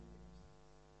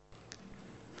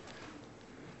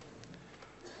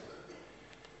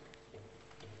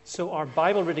So our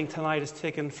Bible reading tonight is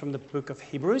taken from the book of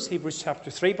Hebrews, Hebrews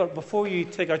chapter 3. But before you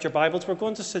take out your Bibles, we're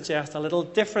going to suggest a little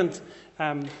different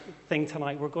thing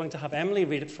tonight. We're going to have Emily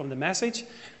read it from the Message,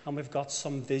 and we've got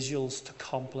some visuals to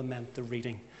complement the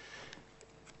reading,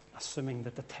 assuming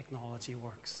that the technology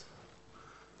works.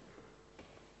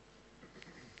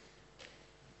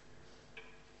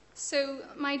 So,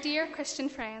 my dear Christian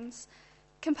friends,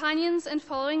 companions in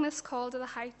following this call to the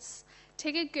heights,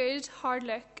 take a good, hard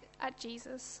look at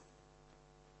Jesus.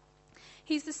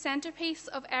 He's the centerpiece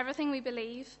of everything we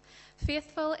believe,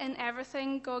 faithful in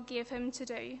everything God gave him to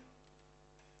do.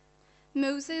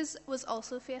 Moses was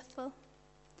also faithful,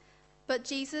 but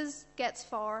Jesus gets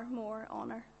far more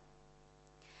honor.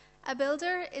 A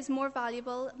builder is more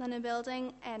valuable than a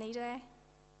building any day.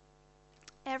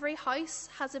 Every house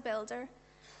has a builder,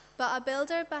 but a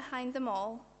builder behind them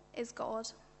all is God.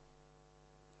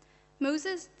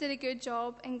 Moses did a good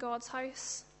job in God's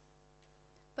house,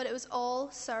 but it was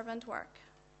all servant work,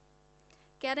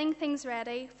 getting things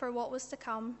ready for what was to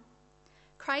come.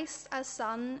 Christ as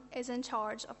Son is in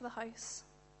charge of the house.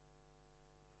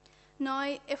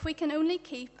 Now, if we can only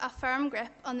keep a firm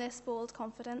grip on this bold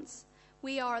confidence,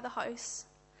 we are the house.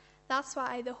 That's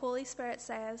why the Holy Spirit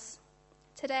says,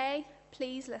 "Today,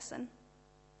 please listen.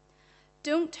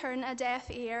 Don't turn a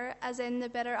deaf ear as in the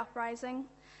bitter uprising,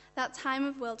 that time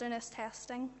of wilderness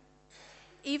testing,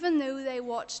 even though they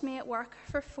watched me at work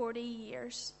for 40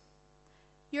 years.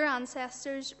 Your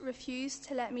ancestors refused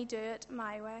to let me do it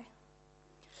my way.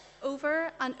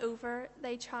 Over and over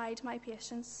they tried my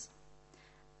patience,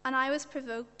 and I was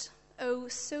provoked, oh,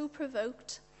 so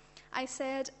provoked. I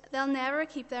said, they'll never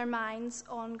keep their minds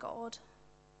on God.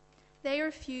 They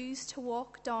refuse to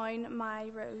walk down my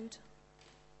road.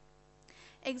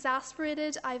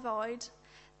 Exasperated, I vowed,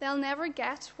 they'll never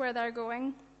get where they're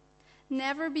going,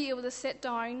 never be able to sit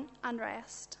down and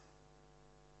rest.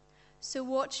 So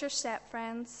watch your step,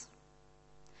 friends.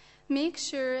 Make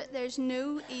sure there's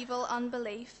no evil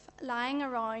unbelief lying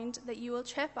around that you will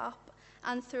trip up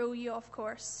and throw you off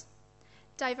course,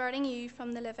 diverting you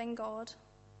from the living God.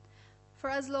 For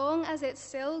as long as it's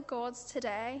still God's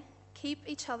today, keep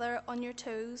each other on your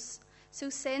toes so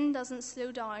sin doesn't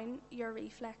slow down your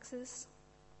reflexes.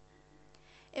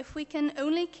 If we can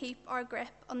only keep our grip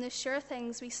on the sure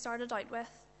things we started out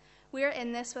with, we are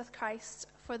in this with Christ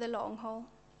for the long haul.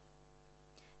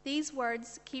 These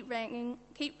words keep ringing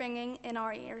in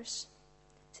our ears.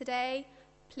 Today,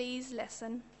 please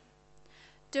listen.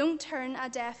 Don't turn a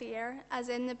deaf ear as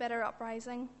in the bitter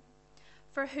uprising.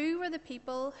 For who were the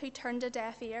people who turned a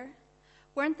deaf ear?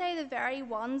 Weren't they the very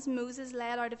ones Moses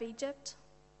led out of Egypt?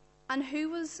 And who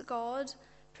was God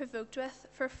provoked with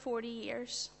for 40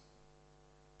 years?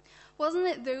 Wasn't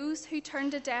it those who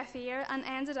turned a deaf ear and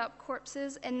ended up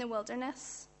corpses in the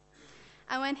wilderness?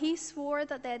 And when he swore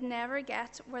that they'd never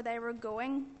get where they were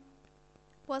going,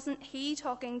 wasn't he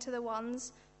talking to the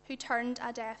ones who turned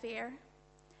a deaf ear?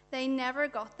 They never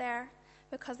got there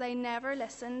because they never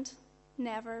listened,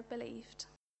 never believed.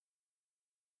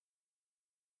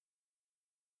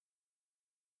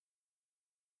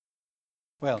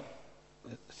 Well,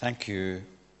 thank you,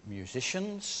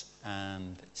 musicians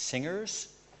and singers.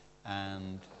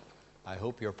 And I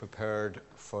hope you're prepared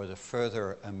for the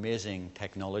further amazing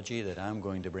technology that I'm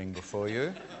going to bring before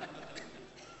you.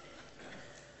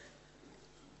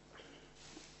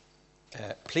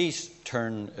 Please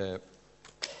turn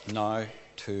now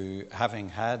to having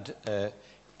had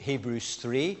Hebrews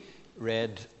 3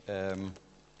 read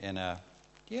in a...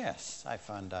 Yes, I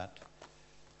found that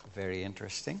very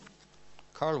interesting.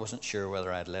 Carl wasn't sure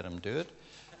whether I'd let him do it,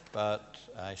 but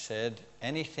I said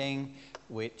anything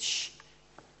which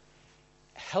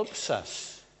helps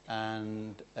us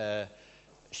and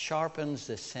sharpens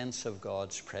the sense of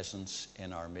God's presence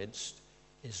in our midst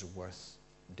is worth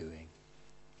doing.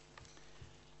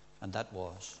 And that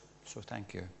was. So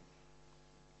thank you.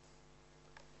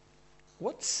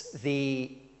 This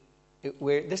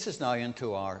is now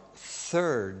into our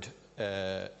third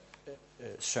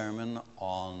sermon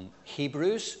on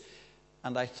Hebrews,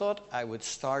 and I thought I would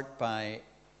start by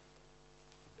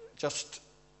just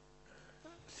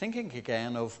thinking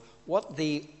again of what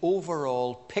the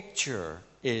overall picture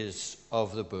is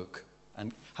of the book.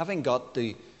 And having got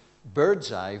the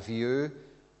bird's eye view,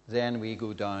 then we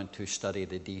go down to study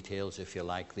the details, if you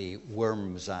like, the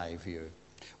worm's eye view.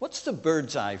 What's the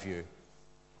bird's eye view?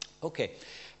 Okay.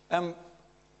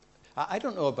 I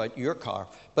don't know about your car,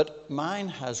 but mine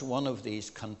has one of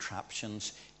these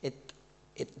contraptions.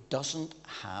 It doesn't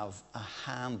have a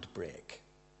handbrake.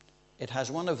 It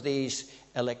has one of these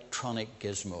electronic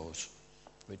gizmos,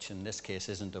 which in this case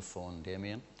isn't a phone,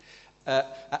 Damien.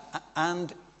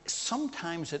 And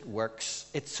sometimes it works.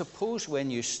 It's supposed when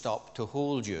you stop to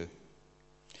hold you.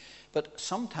 But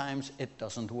sometimes it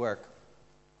doesn't work.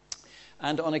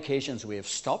 And on occasions we have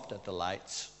stopped at the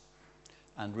lights,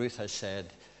 and Ruth has said,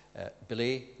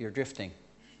 Billy, you're drifting.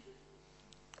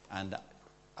 And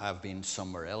I've been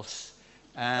somewhere else.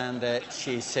 And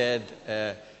she said,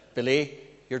 Billy,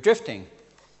 you're drifting.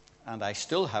 And I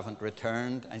still haven't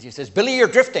returned. And she says, Billy, you're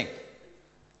drifting.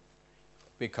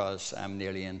 Because I'm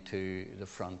nearly into the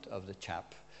front of the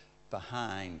chap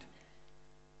behind.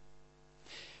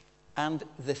 And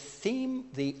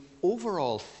the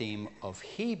overall theme of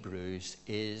Hebrews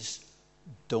is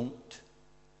don't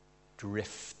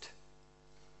drift.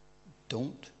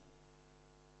 Don't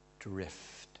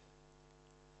drift.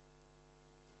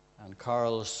 And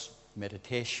Carl's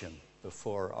meditation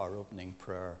before our opening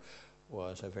prayer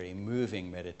was a very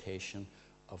moving meditation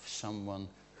of someone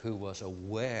who was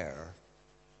aware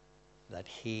that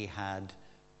he had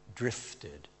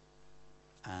drifted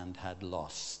and had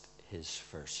lost his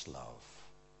first love.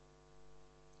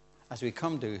 As we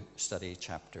come to study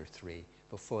chapter 3,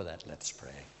 before that, let's pray.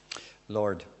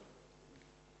 Lord,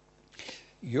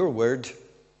 your word,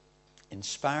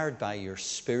 inspired by your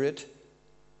Spirit,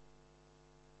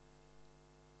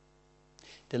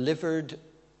 delivered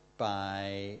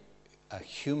by a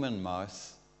human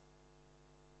mouth,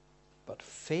 but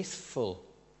faithful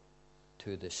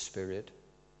to the Spirit,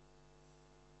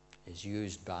 is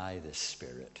used by the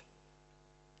Spirit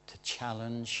to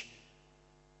challenge,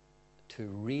 to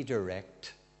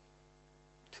redirect,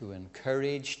 to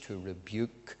encourage, to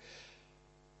rebuke,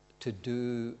 to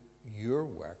do your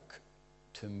work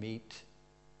to meet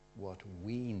what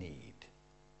we need.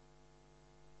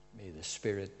 May the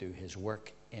Spirit do his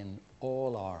work in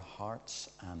all our hearts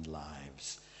and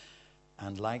lives.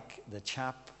 And like the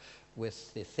chap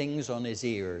with the things on his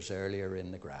ears earlier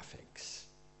in the graphics,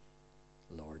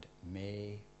 Lord,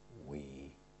 may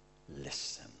we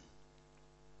listen.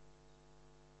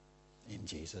 In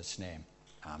Jesus' name,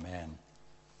 amen.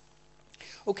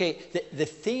 Okay, the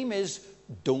theme is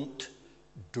don't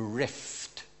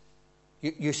drift.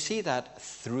 You see that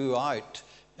throughout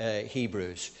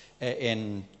Hebrews.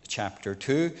 In chapter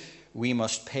 2, we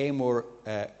must pay more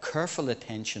careful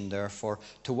attention, therefore,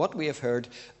 to what we have heard,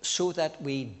 so that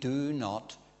we do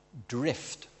not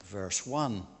drift. Verse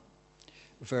 1.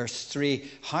 Verse 3,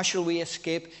 how shall we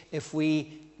escape if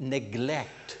we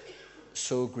neglect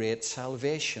so great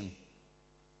salvation?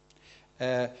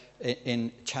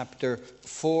 In chapter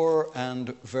 4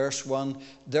 and verse 1,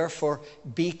 therefore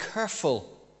be careful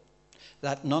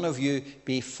that none of you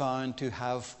be found to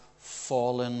have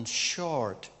fallen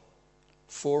short.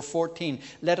 4:14,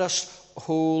 let us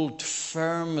hold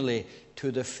firmly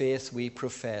to the faith we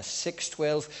profess.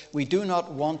 6:12, we do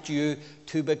not want you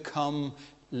to become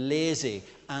lazy,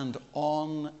 and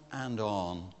on and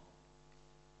on.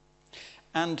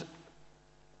 And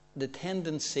the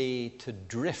tendency to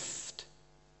drift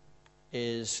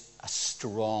is a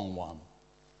strong one,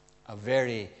 a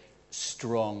very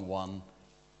strong one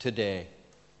today.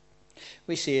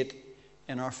 We see it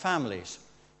in our families.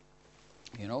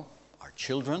 You know, our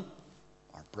children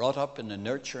are brought up in the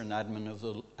nurture and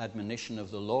admonition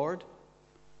of the Lord.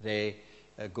 They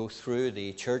go through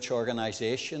the church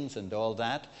organizations and all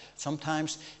that.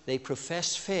 Sometimes they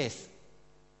profess faith.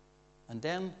 And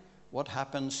then what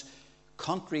happens?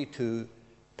 Contrary to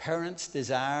parents'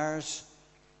 desires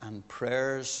and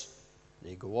prayers,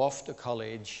 they go off to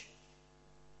college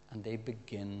and they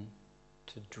begin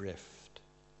to drift.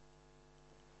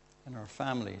 In our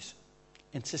families,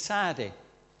 in society,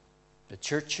 the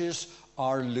churches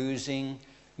are losing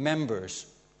members.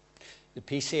 The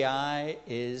PCI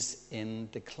is in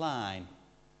decline,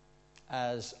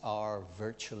 as are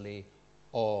virtually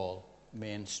all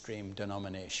mainstream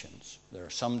denominations. There are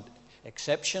some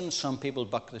exceptions, some people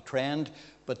buck the trend,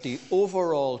 but the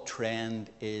overall trend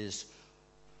is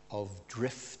of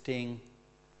drifting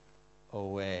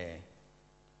away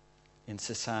in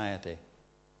society.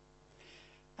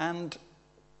 And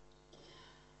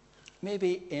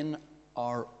maybe in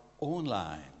our own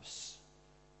lives,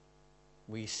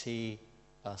 we see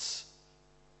us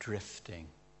drifting.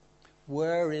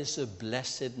 Where is the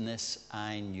blessedness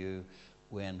I knew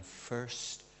when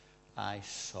first I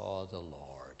saw the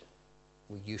Lord?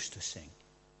 We used to sing.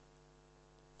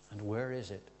 And where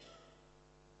is it?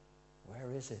 Where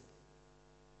is it?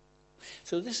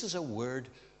 So this is a word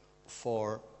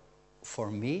for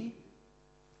me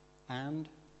and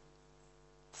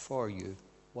for you,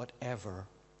 whatever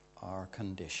our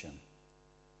condition.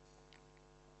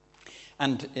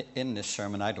 And in this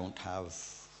sermon, I don't have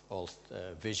all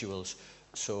visuals,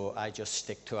 so I just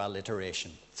stick to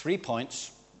alliteration. 3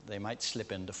 points, they might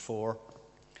slip into 4.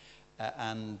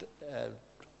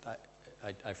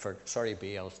 Sorry,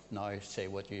 B, I'll now say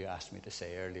what you asked me to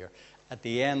say earlier. At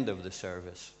the end of the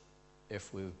service,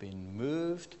 if we've been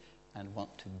moved and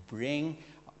want to bring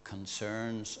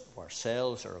concerns of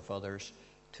ourselves or of others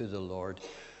to the Lord,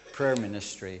 prayer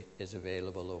ministry is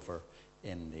available over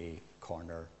in the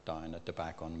corner down at the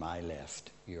back on my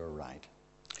left, your right.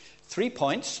 3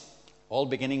 points, all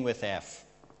beginning with F,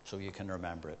 so you can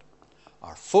remember it.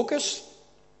 Our focus,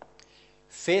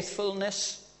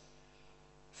 faithfulness,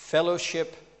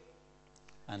 fellowship,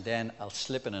 and then I'll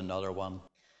slip in another one,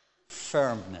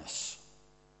 firmness,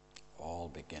 all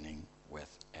beginning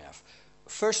with F.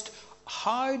 First,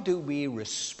 how do we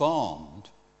respond,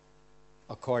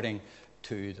 according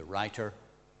to the writer,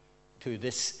 to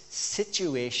this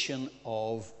situation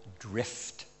of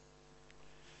drift?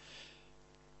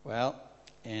 Well,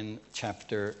 in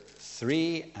chapter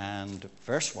 3 and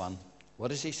verse 1, what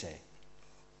does he say?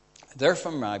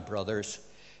 Therefore, my brothers,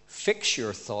 fix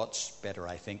your thoughts, better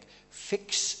I think,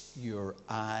 fix your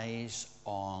eyes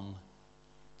on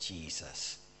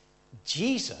Jesus.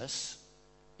 Jesus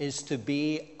is to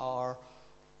be our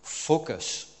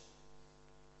focus.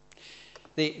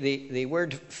 The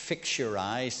word fix your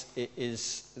eyes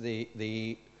is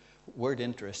the word,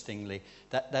 interestingly,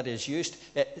 that is used.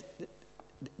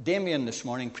 Damien this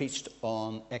morning preached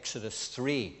on Exodus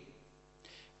 3,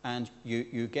 and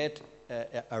you get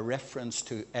a reference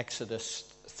to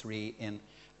Exodus 3 in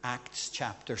Acts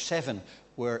chapter 7,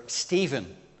 where Stephen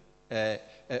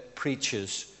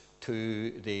preaches to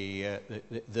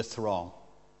the throng.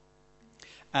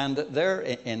 And there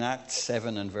in Acts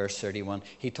 7 and verse 31,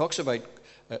 he talks about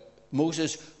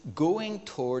Moses going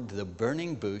toward the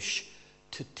burning bush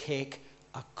to take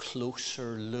a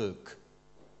closer look.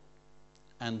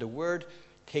 And the word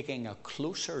taking a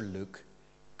closer look,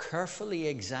 carefully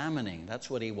examining, that's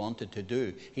what he wanted to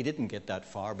do. He didn't get that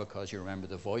far because you remember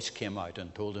the voice came out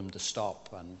and told him to stop,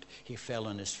 and he fell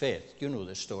on his face. You know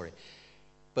the story.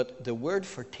 But the word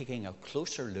for taking a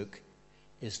closer look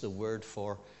is the word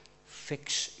for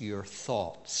fix your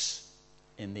thoughts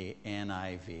in the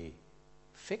NIV.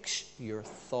 Fix your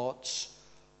thoughts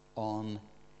on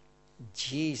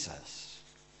Jesus.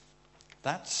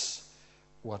 That's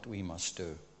what we must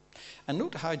do. And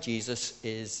note how Jesus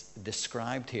is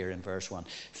described here in verse 1.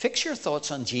 Fix your thoughts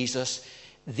on Jesus,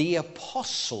 the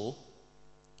apostle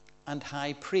and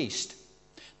high priest.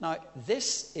 Now,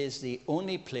 this is the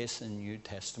only place in the New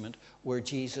Testament where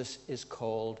Jesus is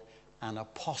called an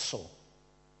apostle.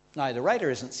 Now, the writer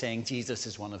isn't saying Jesus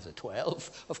is one of the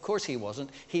 12. Of course he wasn't.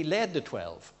 He led the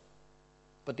 12.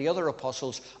 But the other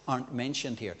apostles aren't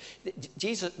mentioned here.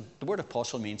 The word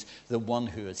apostle means the one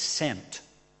who is sent.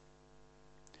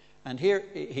 And here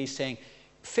he's saying,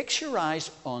 fix your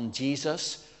eyes on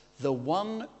Jesus, the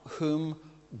one whom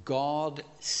God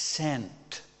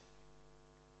sent.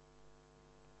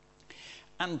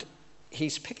 And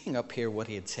he's picking up here what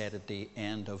he had said at the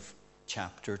end of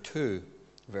chapter 2,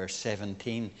 verse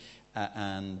 17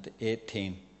 and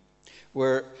 18,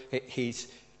 where he's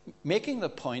making the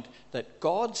point that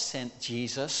God sent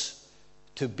Jesus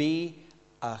to be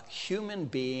a human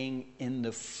being in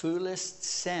the fullest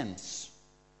sense,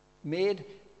 made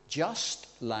just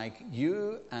like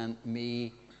you and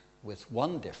me, with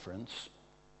one difference: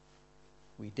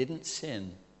 we didn't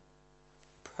sin.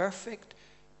 Perfect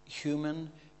human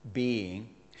being.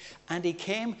 And he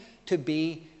came to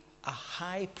be a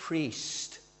high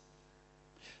priest,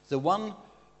 the one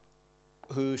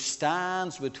who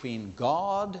stands between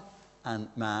God and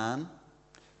man,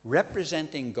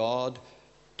 representing God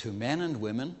to men and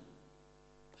women,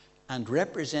 and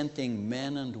representing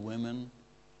men and women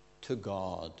to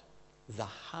God, the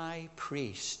high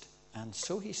priest. And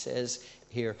so he says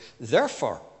here,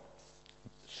 therefore,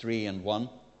 3 and 1,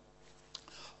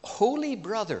 holy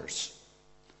brothers.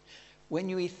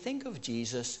 When we think of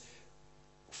Jesus,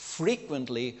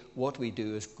 frequently what we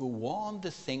do is go on to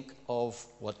think of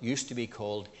what used to be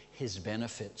called his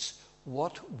benefits,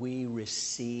 what we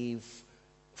receive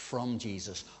from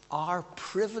Jesus, our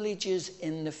privileges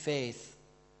in the faith.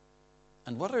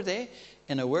 And what are they?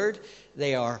 In a word,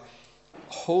 they are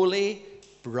holy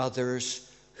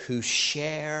brothers who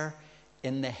share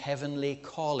in the heavenly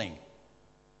calling.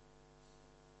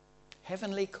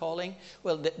 Heavenly calling?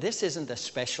 Well, this isn't a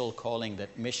special calling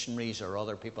that missionaries or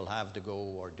other people have to go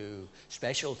or do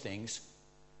special things.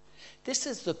 This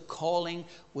is the calling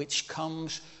which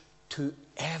comes to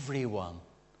everyone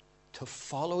to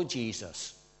follow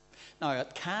Jesus. Now,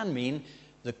 it can mean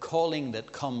the calling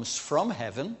that comes from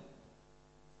heaven,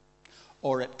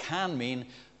 or it can mean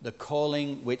the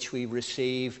calling which we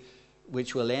receive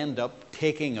which will end up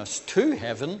taking us to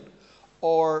heaven,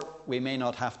 or we may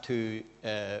not have to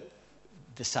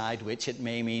decide which. It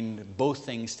may mean both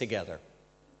things together.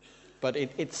 But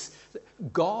it's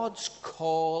God's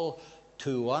call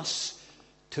to us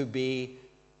to be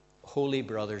holy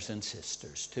brothers and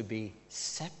sisters, to be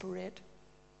separate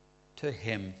to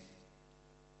Him.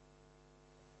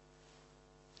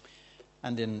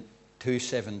 And in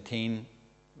 2:17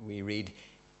 we read,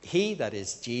 He, that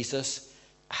is Jesus,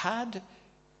 had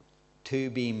to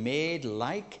be made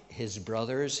like His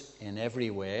brothers in every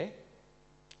way.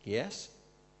 Yes.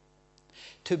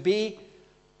 To be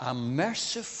a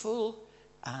merciful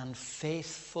and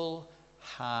faithful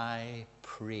high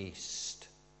priest.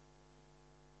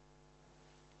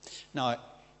 Now,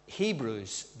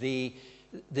 Hebrews, the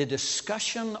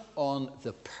discussion on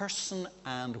the person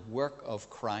and work of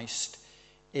Christ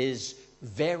is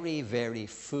very, very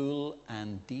full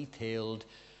and detailed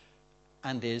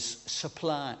and is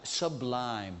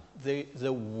sublime.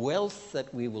 The wealth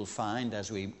that we will find as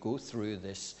we go through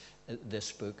this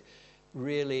book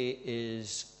really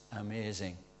is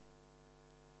amazing.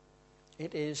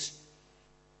 It is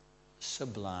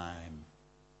sublime.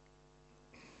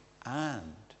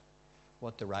 And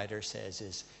what the writer says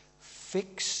is,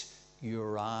 fix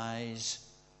your eyes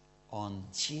on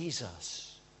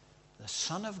Jesus, the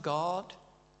Son of God,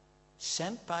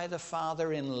 sent by the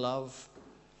Father in love,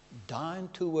 down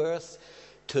to earth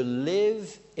to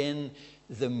live in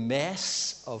the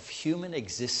mess of human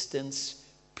existence,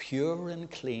 pure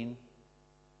and clean,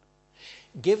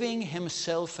 giving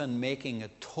Himself and making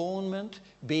atonement,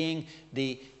 being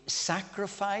the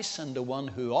sacrifice and the one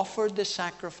who offered the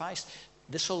sacrifice.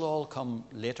 This will all come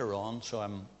later on, so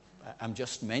I'm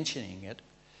just mentioning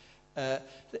it.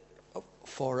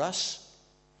 For us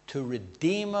to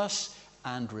redeem us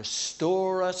and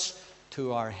restore us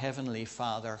to our Heavenly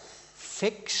Father.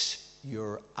 Fix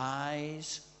your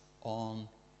eyes on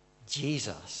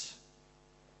Jesus.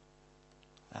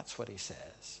 That's what he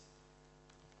says.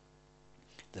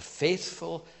 The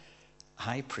faithful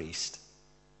high priest.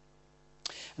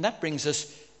 And that brings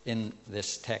us in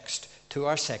this text to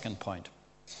our second point.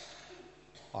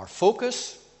 Our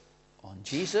focus on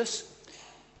Jesus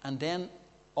and then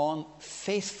on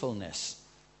faithfulness.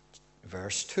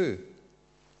 Verse 2.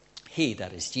 He,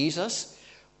 that is Jesus,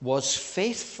 was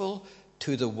faithful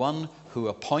to the one who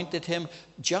appointed him,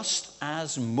 just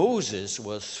as Moses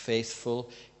was faithful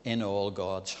in all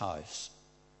God's house.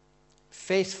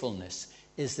 Faithfulness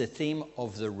is the theme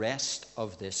of the rest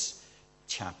of this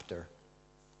chapter.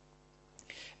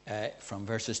 From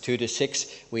verses 2 to 6,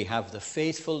 we have the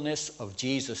faithfulness of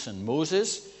Jesus and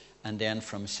Moses. And then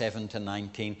from 7 to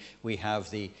 19, we have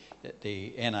the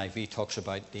NIV talks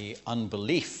about the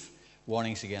unbelief,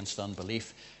 warnings against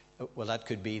unbelief. Well, that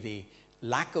could be the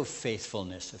lack of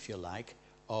faithfulness, if you like,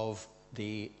 of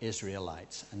the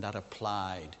Israelites. And that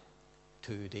applied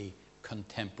to the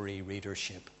contemporary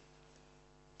readership,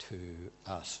 to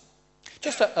us.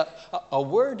 Just a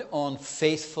word on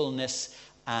faithfulness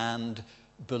and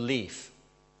belief.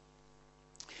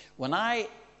 When I,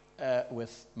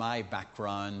 with my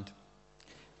background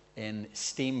in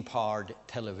steam-powered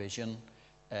television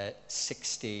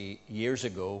 60 years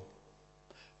ago,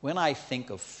 when I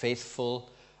think of faithful,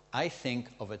 I think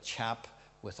of a chap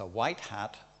with a white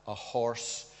hat, a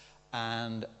horse,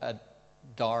 and a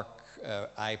dark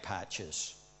eye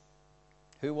patches.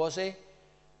 Who was he?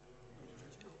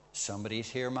 Somebody's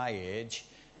here my age.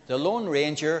 The Lone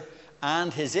Ranger,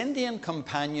 and his Indian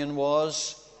companion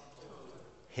was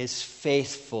his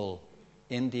faithful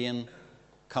Indian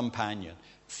companion.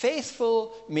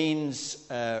 Faithful means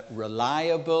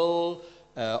reliable,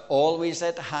 always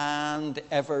at hand,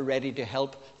 ever ready to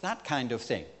help, that kind of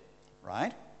thing,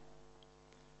 right?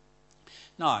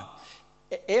 Now,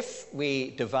 if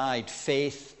we divide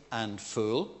faith and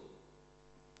fool,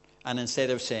 and instead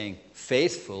of saying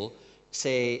faithful,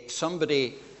 say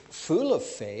somebody full of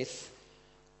faith,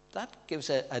 that gives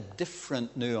a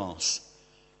different nuance.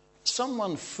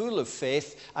 Someone full of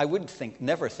faith, I would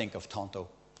never think of Tonto.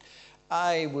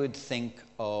 I would think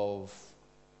of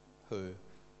who?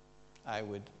 I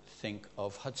would think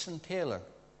of Hudson Taylor.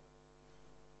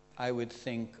 I would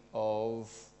think of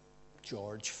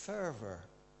George Ferver.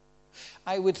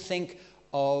 I would think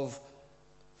of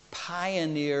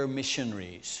pioneer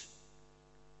missionaries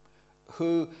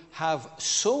who have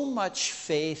so much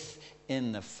faith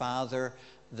in the Father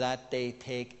that they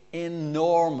take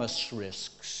enormous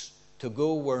risks to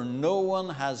go where no one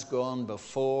has gone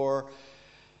before.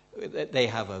 They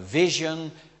have a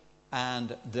vision,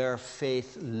 and their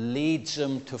faith leads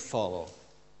them to follow.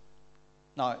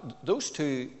 Now, those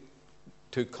two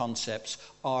two concepts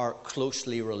are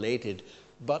closely related,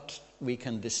 but we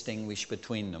can distinguish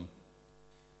between them.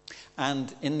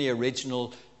 And in the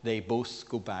original, they both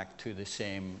go back to the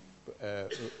same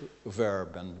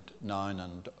verb and noun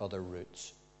and other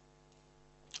roots.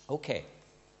 Okay.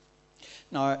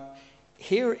 Now,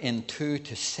 here in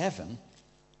 2-7,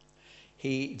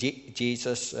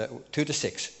 Jesus,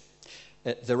 2-6,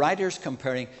 the writer's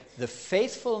comparing the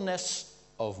faithfulness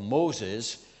of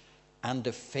Moses and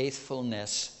the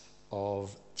faithfulness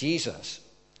of Jesus.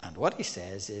 And what he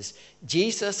says is,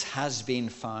 Jesus has been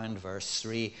found, verse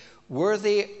 3,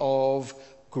 worthy of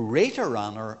greater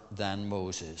honor than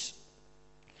Moses.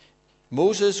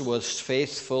 Moses was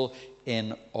faithful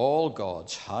in all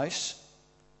God's house,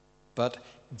 but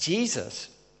Jesus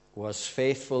was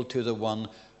faithful to the one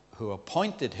who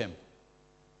appointed him.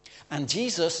 And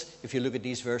Jesus, if you look at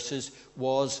these verses,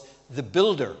 was the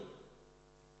builder.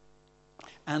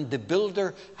 And the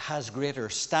builder has greater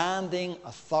standing,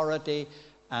 authority,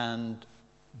 and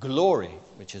glory,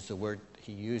 which is the word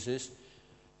he uses,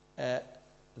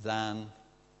 than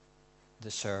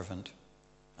the servant.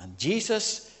 And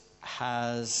Jesus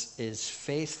is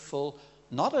faithful,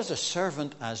 not as a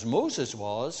servant as Moses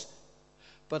was,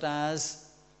 but as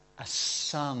a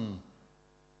son,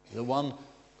 the one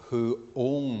who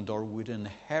owned or would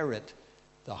inherit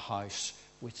the house,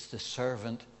 which the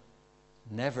servant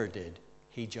never did.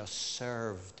 He just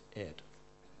served it.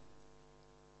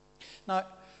 Now,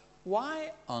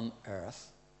 why on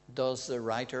earth does the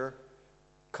writer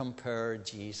compare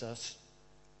Jesus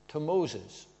to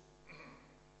Moses?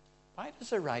 Why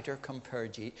does the writer compare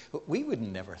Jesus? We would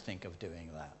never think of doing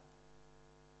that.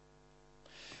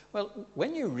 Well,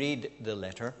 when you read the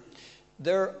letter,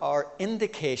 there are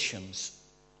indications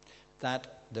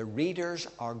that the readers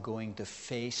are going to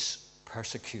face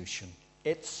persecution.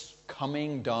 It's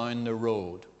coming down the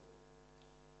road.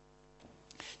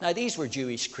 Now, these were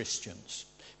Jewish Christians.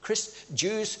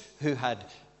 Jews who had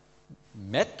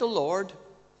met the Lord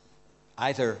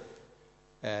either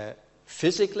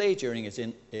physically during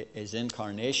his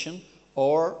incarnation,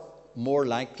 or more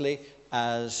likely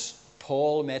as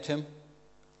Paul met him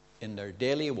in their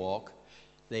daily walk.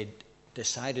 They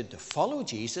decided to follow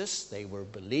Jesus. They were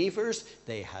believers.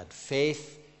 They had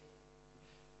faith.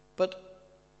 But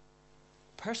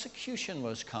persecution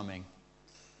was coming.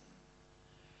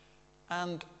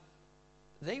 And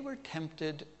they were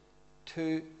tempted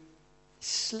to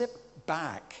slip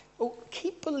back. Oh,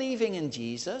 keep believing in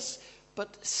Jesus,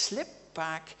 but slip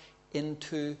back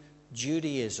into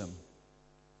Judaism.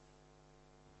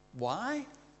 Why?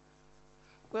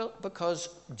 Well, because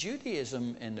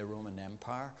Judaism in the Roman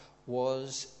Empire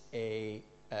was a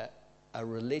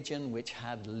religion which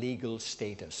had legal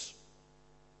status.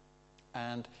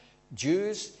 And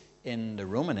Jews in the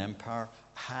Roman Empire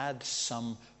had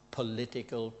some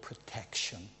political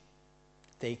protection.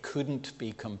 They couldn't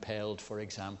be compelled, for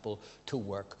example, to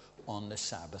work on the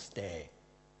Sabbath day.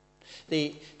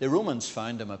 The Romans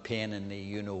found them a pain in the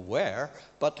you-know-where,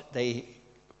 but they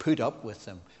put up with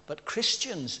them. But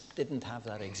Christians didn't have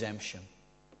that exemption.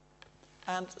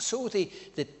 And so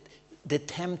the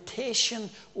temptation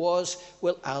was,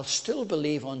 well, I'll still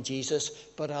believe on Jesus,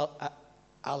 but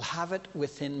I'll have it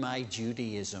within my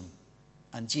Judaism.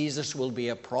 And Jesus will be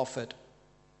a prophet.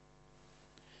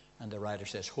 And the writer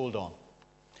says, hold on.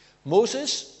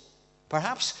 Moses,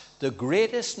 perhaps the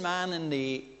greatest man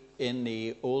in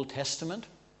the Old Testament,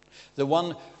 the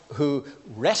one who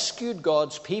rescued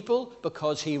God's people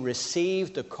because he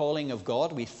received the calling of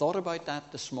God. We thought about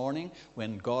that this morning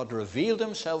when God revealed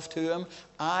himself to him.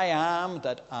 I am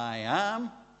that I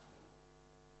am.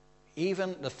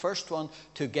 Even the first one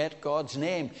to get God's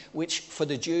name, which for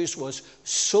the Jews was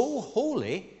so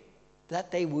holy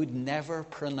that they would never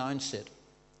pronounce it.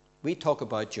 We talk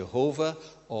about Jehovah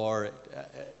or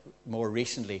more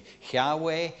recently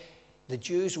Yahweh. The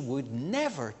Jews would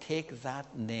never take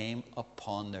that name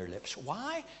upon their lips.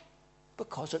 Why?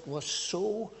 Because it was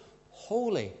so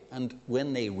holy. And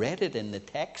when they read it in the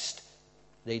text,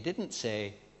 they didn't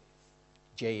say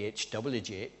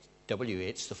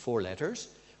JHWH, the four letters,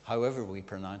 however we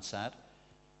pronounce that.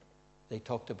 They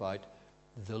talked about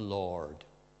the Lord.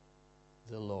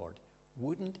 The Lord.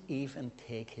 Wouldn't even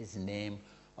take his name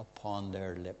upon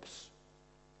their lips.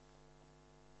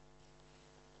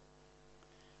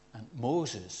 And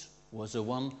Moses was the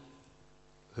one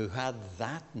who had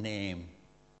that name,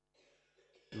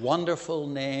 wonderful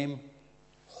name,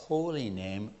 holy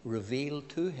name, revealed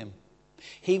to him.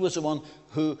 He was the one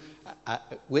who,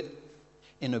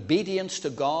 in obedience to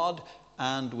God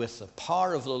and with the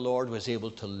power of the Lord, was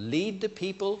able to lead the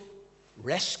people,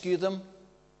 rescue them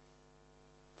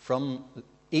from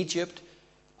Egypt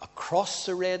across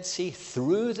the Red Sea,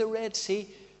 through the Red Sea,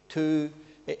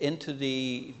 into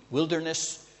the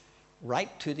wilderness,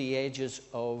 right to the edges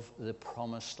of the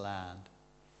promised land.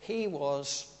 He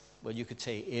was, well, you could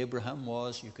say Abraham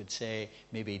was, you could say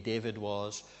maybe David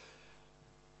was.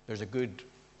 There's a good,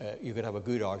 you could have a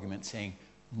good argument saying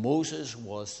Moses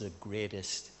was the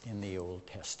greatest in the Old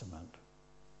Testament.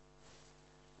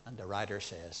 And the writer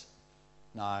says,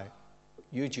 now,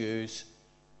 you Jews,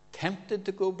 tempted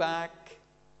to go back,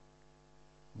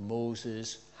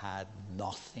 Moses had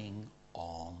nothing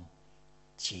on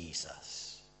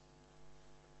Jesus.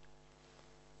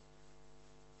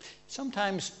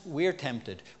 Sometimes we're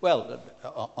tempted, well,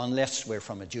 unless we're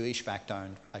from a Jewish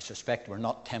background, I suspect we're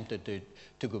not tempted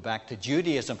to go back to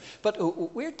Judaism, but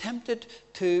we're tempted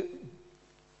to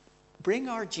bring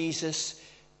our Jesus,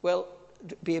 well,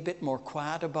 be a bit more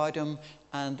quiet about him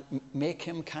and make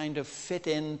him kind of fit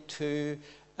into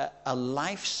a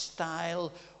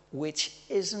lifestyle which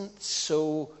isn't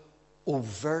so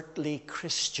overtly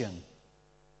Christian.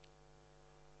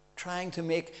 Trying to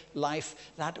make life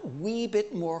that wee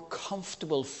bit more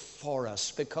comfortable for us,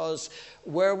 because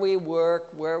where we work,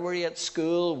 where we're at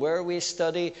school, where we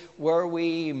study, where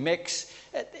we mix,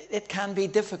 it can be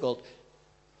difficult.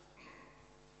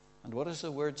 And what does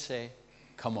the word say?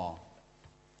 Come on.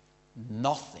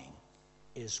 Nothing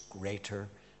is greater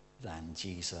than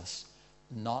Jesus,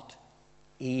 not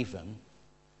even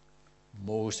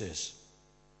Moses.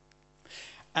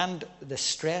 And the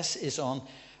stress is on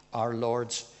our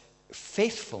Lord's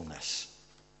faithfulness.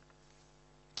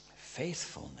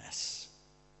 Faithfulness.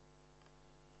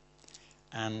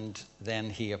 And then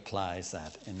he applies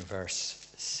that in verse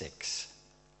 6.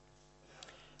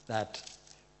 That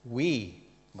we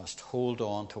must hold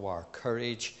on to our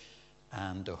courage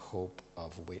and the hope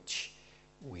of which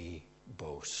we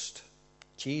boast.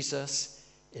 Jesus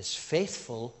is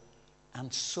faithful,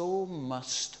 and so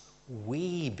must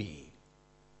we be.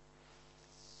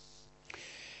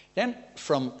 Then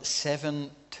from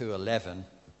 7 to 11,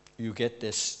 you get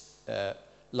this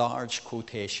large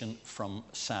quotation from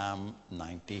Psalm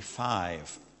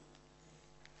 95.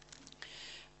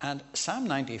 And Psalm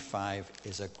 95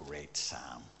 is a great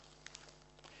psalm.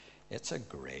 It's a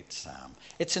great psalm.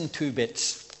 It's in 2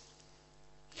 bits.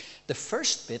 The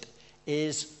first bit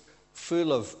is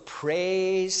full of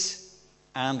praise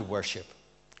and worship.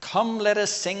 Come, let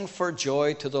us sing for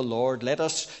joy to the Lord. Let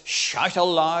us shout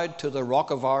aloud to the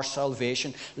rock of our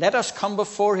salvation. Let us come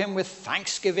before him with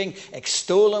thanksgiving,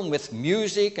 extol him with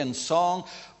music and song.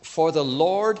 For the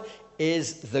Lord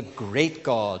is the great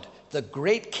God, the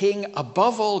great King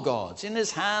above all gods. In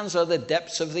his hands are the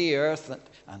depths of the earth,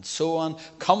 and so on.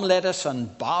 Come, let us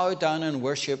and bow down and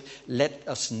worship. Let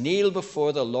us kneel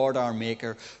before the Lord our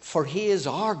Maker. For he is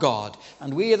our God,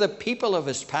 and we are the people of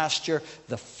his pasture,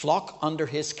 the flock under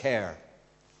his care.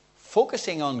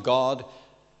 Focusing on God,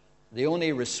 the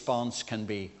only response can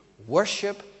be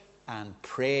worship and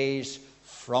praise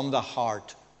from the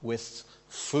heart with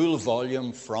full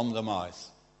volume from the mouth.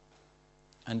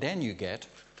 And then you get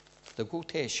the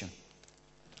quotation.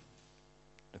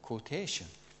 The quotation.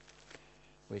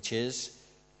 Which is,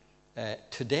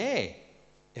 today,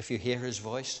 if you hear his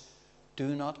voice,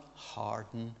 do not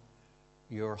harden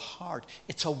your heart.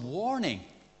 It's a warning.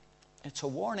 It's a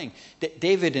warning.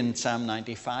 David in Psalm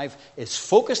 95 is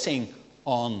focusing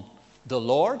on the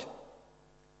Lord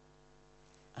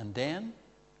and then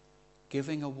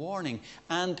giving a warning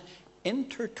and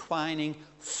intertwining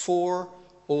 4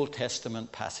 Old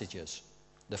Testament passages.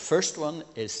 The first one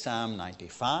is Psalm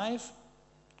 95,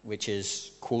 which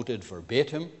is quoted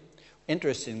verbatim.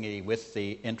 Interestingly, with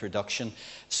the introduction,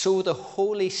 so the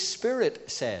Holy Spirit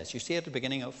says. You see at the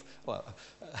beginning of,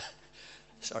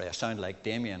 sorry, I sound like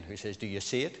Damien, who says, do you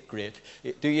see it? Great.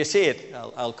 Do you see it?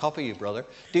 I'll copy you, brother.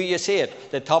 Do you see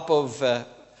it? The top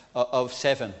of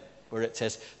 7, where it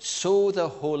says, so the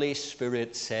Holy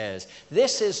Spirit says.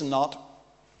 This is not,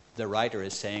 the writer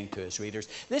is saying to his readers,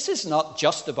 this is not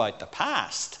just about the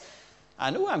past. I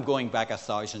know I'm going back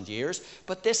 1,000 years,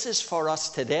 but this is for us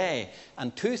today.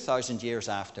 And 2,000 years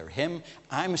after him,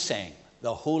 I'm saying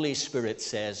the Holy Spirit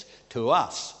says to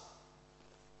us.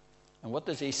 And what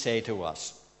does he say to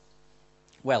us?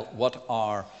 Well, what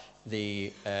are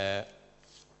the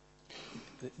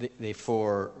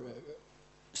 4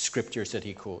 scriptures that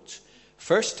he quotes?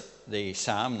 First, the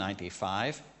Psalm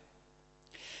 95.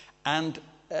 And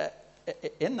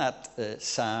in that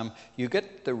psalm, you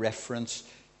get the reference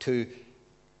to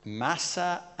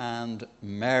Massah and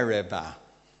Meribah.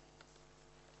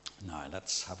 Now,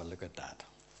 let's have a look at that,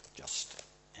 just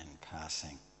in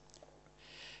passing.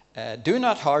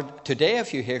 Today,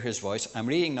 if you hear his voice, I'm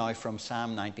reading now from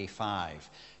Psalm 95.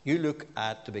 You look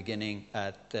at the beginning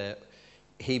at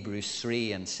Hebrews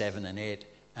 3 and 7 and 8,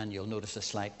 and you'll notice a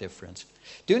slight difference.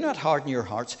 Do not harden your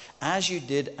hearts as you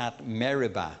did at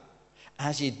Meribah,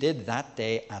 as you did that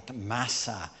day at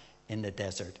Massah in the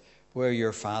desert, where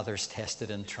your fathers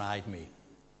tested and tried me.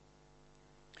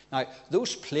 Now,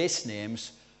 those place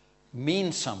names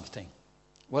mean something.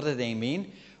 What do they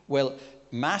mean? Well,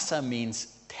 Massah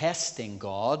means testing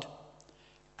God,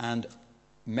 and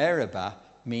Meribah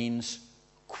means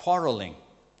quarreling.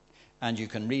 And you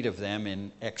can read of them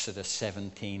in Exodus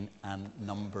 17 and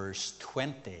Numbers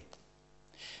 20.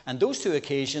 And those two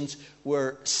occasions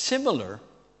were similar.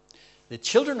 The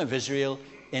children of Israel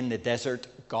in the desert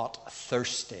got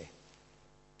thirsty.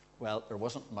 Well, there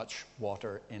wasn't much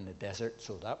water in the desert,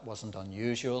 so that wasn't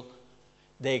unusual.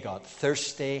 They got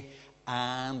thirsty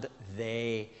and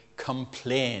they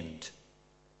complained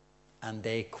and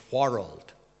they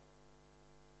quarreled.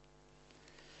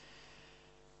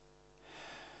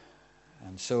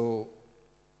 And so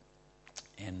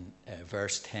in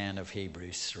verse 10 of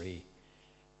Hebrews 3,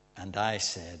 and I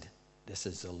said, this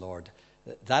is the Lord,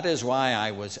 that is why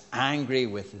I was angry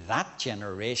with that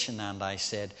generation, and I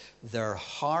said, their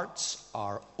hearts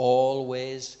are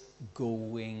always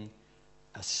going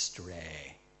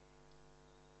astray.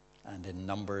 And in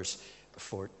Numbers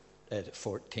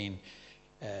 14,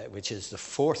 which is the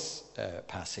fourth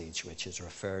passage which is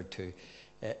referred to,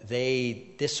 they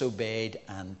disobeyed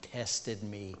and tested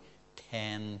me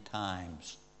 10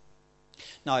 times.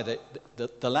 Now,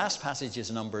 the last passage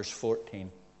is Numbers 14.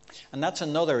 And that's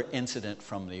another incident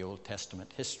from the Old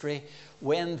Testament history.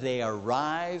 When they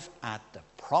arrive at the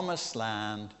Promised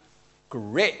Land,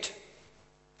 great.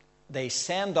 They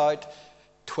send out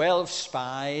 12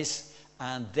 spies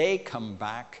and they come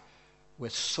back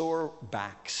with sore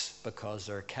backs because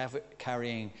they're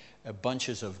carrying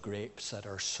bunches of grapes that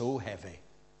are so heavy.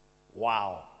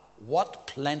 Wow, what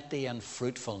plenty and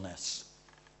fruitfulness.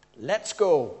 Let's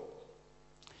go.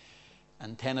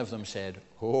 And 10 of them said,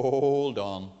 hold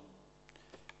on.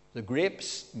 The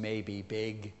grapes may be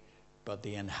big, but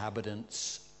the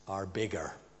inhabitants are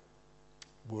bigger.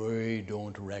 We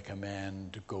don't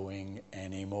recommend going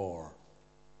anymore.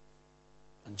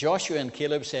 And Joshua and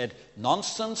Caleb said,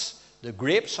 nonsense, the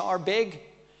grapes are big,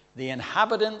 the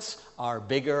inhabitants are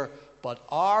bigger, but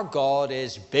our God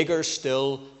is bigger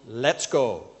still. Let's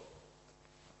go.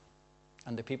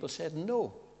 And the people said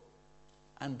no.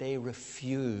 And they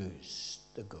refused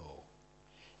to go.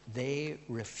 They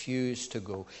refused to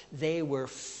go. They were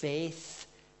faithless.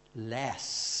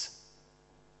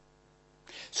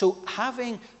 So,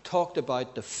 having talked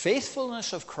about the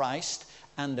faithfulness of Christ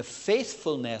and the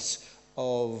faithfulness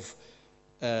of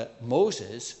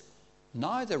Moses,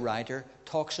 now the writer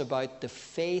talks about the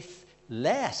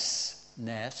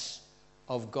faithlessness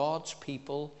of God's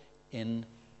people in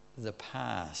the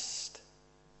past.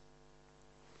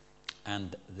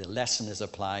 And the lesson is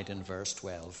applied in verse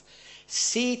 12.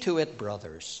 See to it,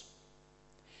 brothers,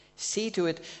 see to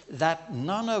it that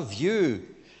none of you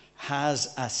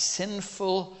has a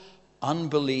sinful,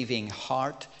 unbelieving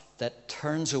heart that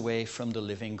turns away from the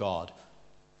living God.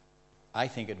 I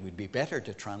think it would be better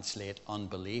to translate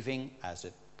unbelieving, as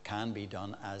it can be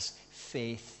done, as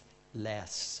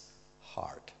faithless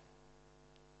heart.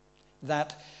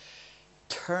 That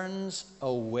turns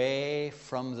away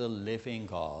from the living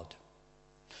God.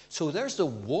 So there's the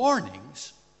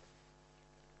warnings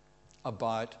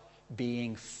about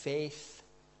being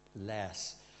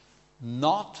faithless,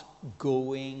 not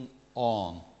going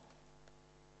on.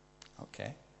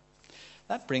 Okay.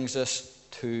 That brings us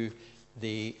to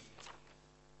the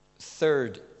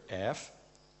third F,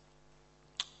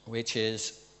 which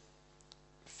is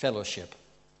fellowship,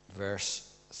 verse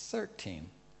 13.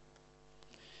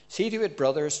 See to it,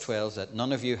 brothers, 12, that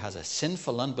none of you has a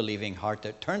sinful, unbelieving heart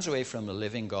that turns away from the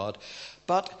living God.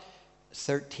 But,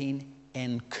 13,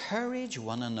 encourage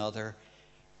one another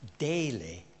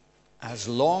daily, as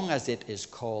long as it is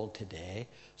called today,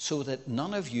 so that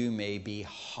none of you may be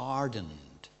hardened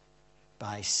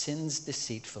by sin's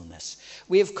deceitfulness.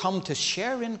 We have come to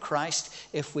share in Christ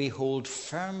if we hold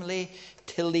firmly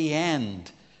till the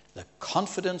end the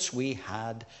confidence we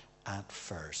had at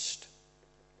first.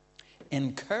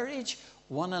 Encourage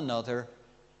one another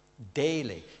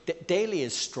daily. Daily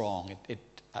is strong. It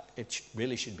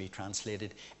really should be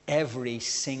translated every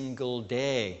single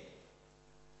day.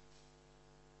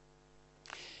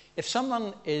 If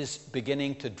someone is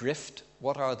beginning to drift,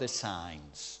 what are the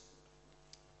signs?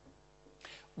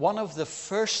 One of the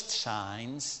first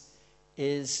signs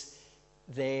is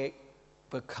they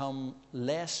become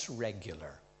less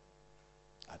regular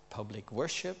at public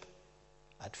worship,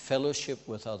 at fellowship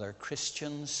with other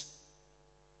Christians.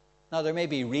 Now, there may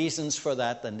be reasons for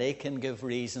that, and they can give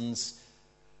reasons,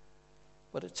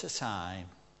 but it's a sign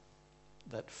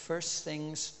that first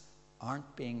things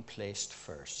aren't being placed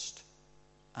first.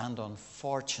 And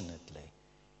unfortunately,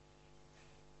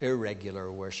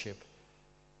 irregular worship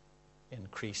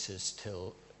increases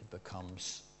till it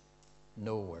becomes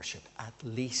no worship, at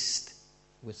least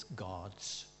with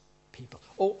God's people.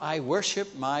 Oh, I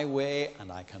worship my way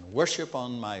and I can worship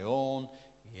on my own.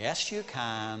 Yes, you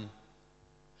can.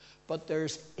 But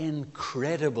there's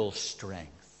incredible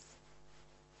strength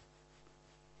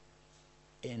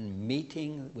in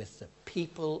meeting with the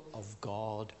people of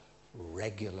God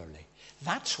regularly.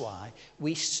 That's why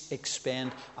we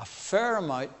expend a fair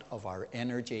amount of our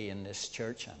energy in this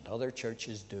church, and other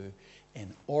churches do,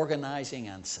 in organizing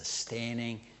and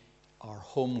sustaining our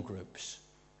home groups,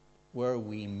 where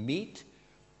we meet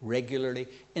regularly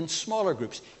in smaller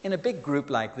groups. In a big group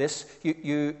like this,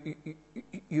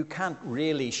 you can't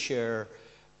really share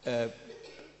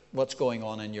what's going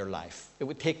on in your life. It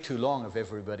would take too long if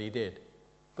everybody did.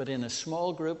 But in a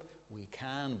small group, we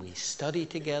study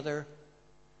together,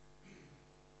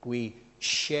 we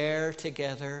share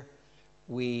together,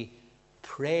 we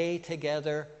pray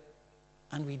together,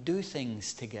 and we do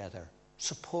things together,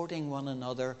 supporting one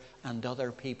another and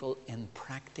other people in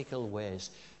practical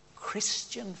ways.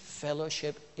 Christian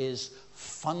fellowship is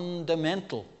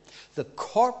fundamental. The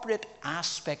corporate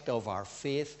aspect of our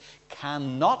faith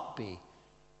cannot be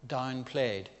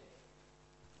downplayed.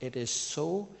 It is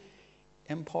so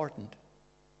important.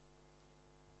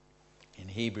 In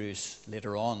Hebrews,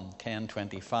 later on,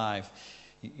 10:25,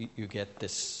 you get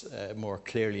this more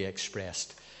clearly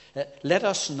expressed. Let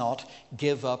us not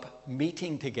give up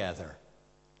meeting together,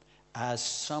 as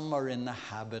some are in the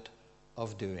habit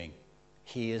of doing.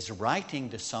 He is writing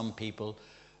to some people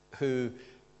who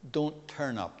don't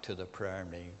turn up to the prayer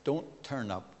meeting, don't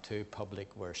turn up to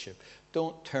public worship,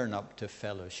 don't turn up to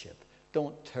fellowship,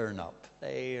 don't turn up.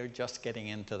 They are just getting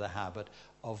into the habit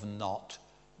of not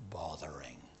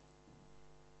bothering.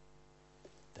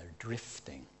 They're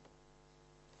drifting.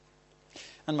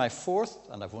 And my fourth,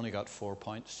 and I've only got 4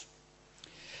 points,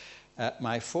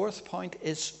 my fourth point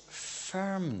is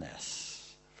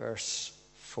firmness. Verse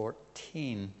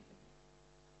 14.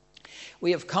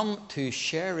 We have come to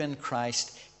share in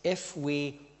Christ if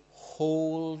we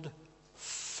hold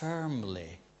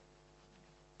firmly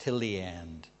till the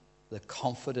end the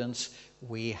confidence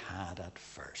we had at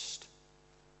first.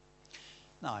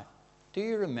 Now, do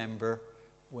you remember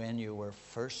when you were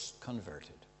first converted?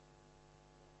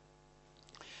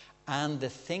 And the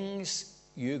things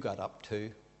you got up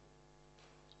to?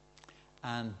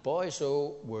 And boys,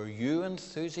 oh, were you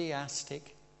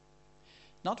enthusiastic?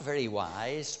 Not very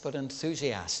wise, but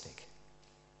enthusiastic.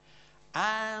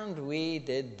 And we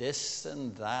did this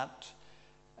and that.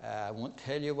 I won't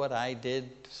tell you what I did,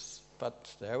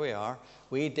 but there we are.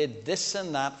 We did this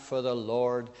and that for the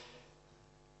Lord.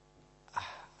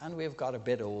 And we've got a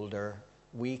bit older.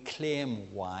 We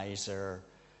claim wiser.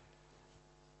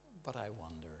 But I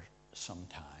wonder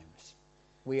sometimes.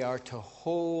 We are to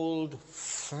hold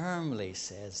firmly,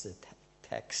 says the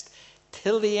text,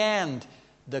 till the end,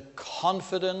 the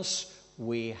confidence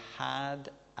we had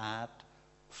at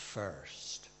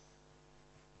first.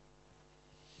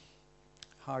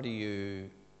 How do you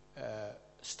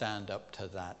stand up to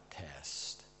that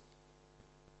test?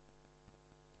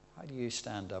 How do you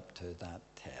stand up to that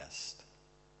test?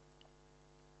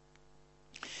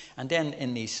 And then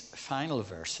in these final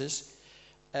verses,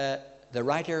 the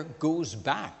writer goes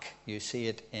back, you see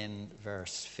it in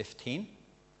verse 15,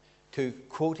 to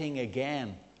quoting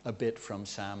again a bit from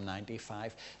Psalm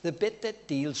 95, the bit that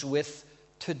deals with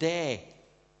today.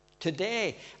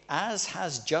 Today, as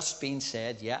has just been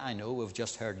said, yeah, I know, we've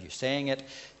just heard you saying it.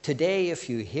 Today, if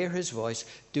you hear his voice,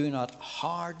 do not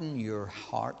harden your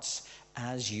hearts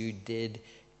as you did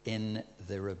in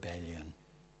the rebellion.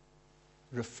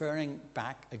 Referring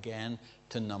back again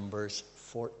to Numbers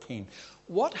 14.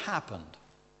 What happened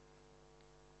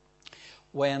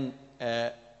when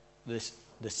the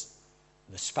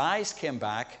spies came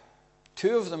back?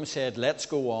 2 of them said, let's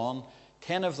go on.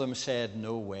 10 of them said,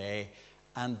 no way.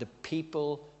 And the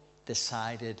people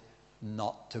decided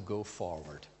not to go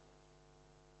forward.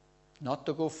 Not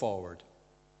to go forward.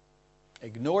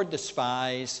 Ignored the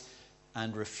spies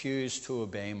and refused to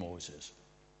obey Moses.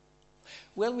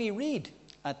 Well, we read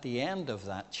at the end of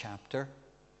that chapter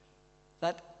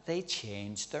that they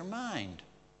changed their mind.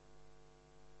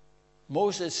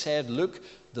 Moses said, look,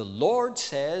 the Lord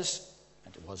says,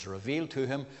 and it was revealed to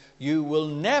him, you will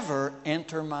never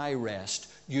enter my rest.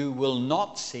 You will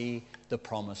not see the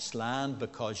promised land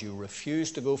because you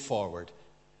refuse to go forward.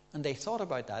 And they thought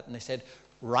about that and they said,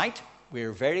 right,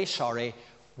 we're very sorry,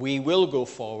 we will go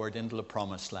forward into the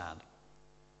promised land.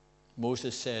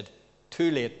 Moses said,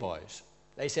 too late, boys.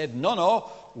 They said, no,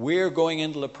 we're going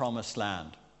into the promised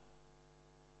land.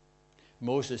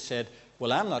 Moses said,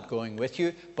 well, I'm not going with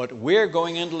you, but we're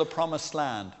going into the promised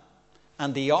land.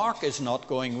 And the ark is not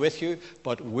going with you,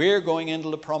 but we're going into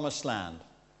the promised land.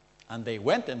 And they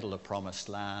went into the promised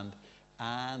land,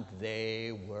 and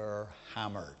they were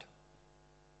hammered,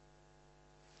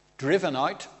 driven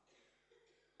out,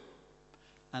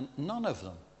 and none of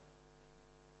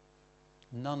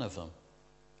them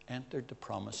entered the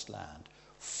promised land.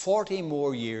 40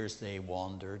 more years they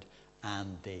wandered,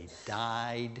 and they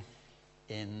died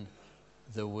in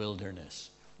the wilderness.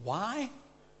 Why?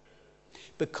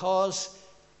 Because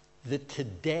the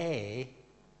today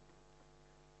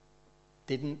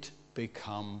didn't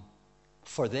become,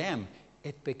 for them,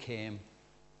 it became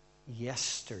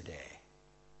yesterday.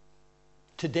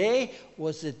 Today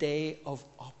was the day of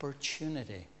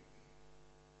opportunity.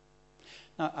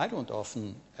 Now, I don't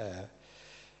often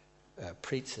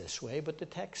preach this way, but the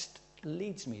text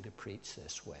leads me to preach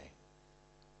this way.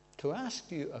 To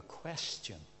ask you a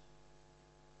question.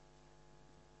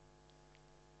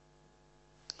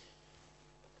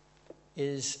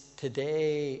 Is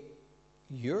today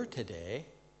your today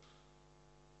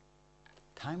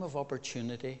time of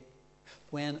opportunity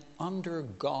when under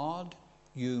God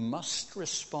you must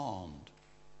respond?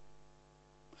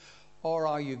 Or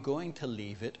are you going to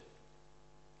leave it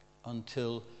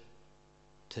until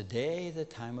today the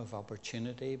time of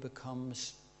opportunity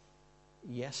becomes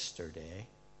yesterday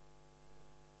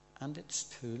and it's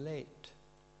too late?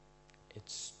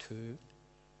 It's too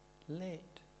late.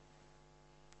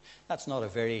 That's not a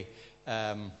very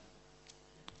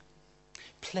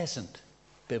pleasant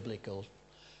biblical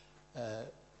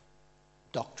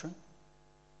doctrine.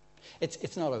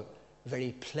 It's not a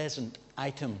very pleasant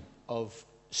item of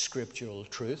scriptural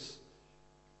truth,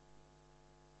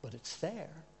 but it's there.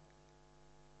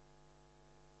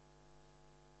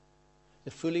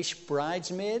 The foolish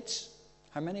bridesmaids,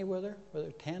 how many were there? Were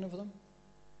there 10 of them?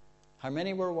 How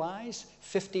many were wise?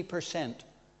 50%.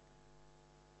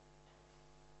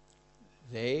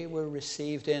 They were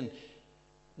received in.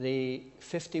 The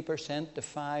 50%, the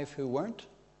 5 who weren't,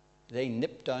 they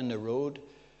nipped down the road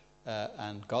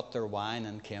and got their wine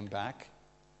and came back,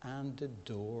 and the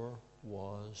door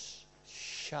was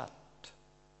shut.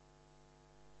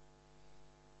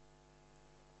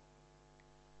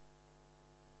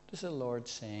 What is the Lord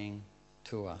saying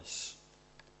to us?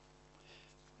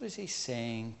 What is He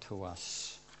saying to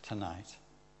us tonight?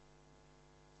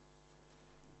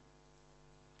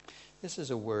 This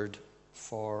is a word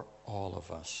for all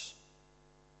of us.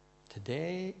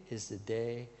 Today is the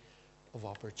day of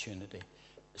opportunity.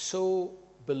 So,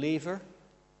 believer,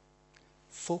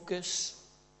 focus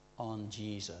on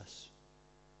Jesus.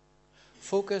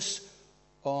 Focus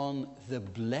on the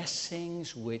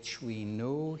blessings which we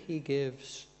know He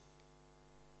gives.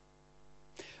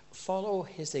 Follow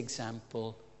His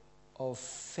example of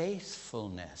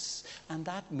faithfulness. And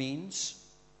that means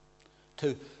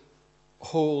to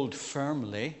hold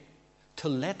firmly, to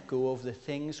let go of the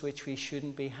things which we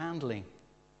shouldn't be handling.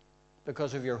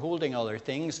 Because if you're holding other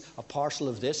things, a parcel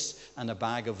of this and a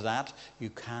bag of that, you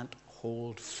can't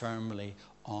hold firmly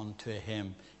onto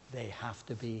Him. They have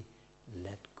to be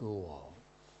let go of.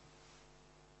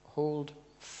 Hold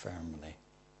firmly.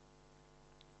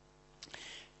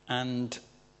 And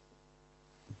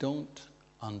don't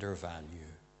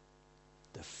undervalue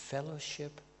the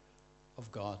fellowship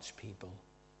of God's people,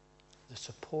 the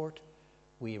support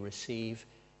we receive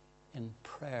in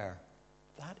prayer.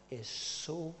 That is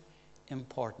so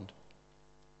important.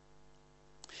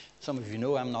 Some of you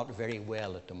know I'm not very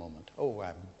well at the moment.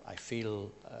 I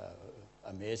feel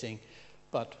amazing,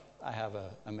 but I have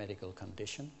a medical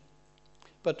condition.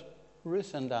 But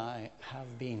Ruth and I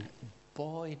have been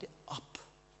buoyed up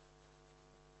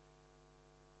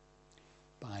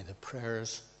by the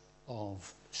prayers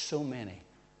of so many.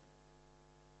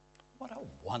 What a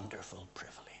wonderful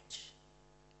privilege.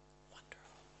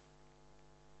 Wonderful.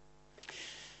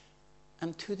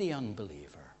 And to the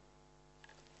unbeliever,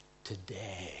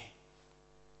 today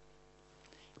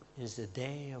is the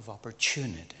day of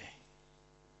opportunity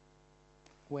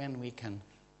when we can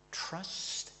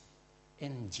trust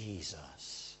in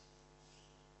Jesus.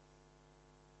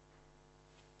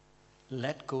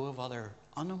 Let go of other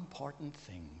unimportant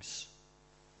things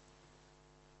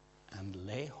and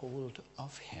lay hold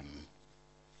of Him.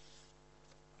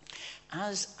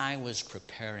 As I was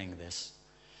preparing this,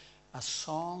 a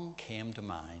song came to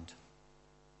mind,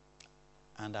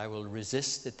 and I will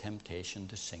resist the temptation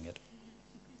to sing it.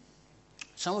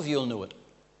 Some of you will know it.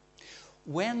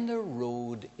 when the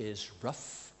road is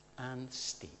rough and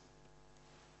steep.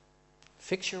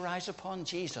 Fix your eyes upon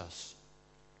Jesus.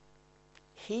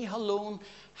 He alone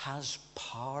has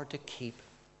power to keep.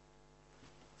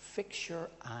 Fix your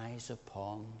eyes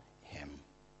upon him.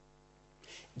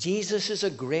 Jesus is a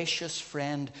gracious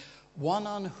friend, one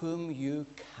on whom you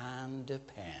can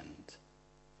depend.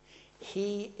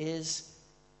 He is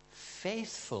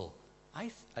faithful.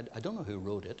 I don't know who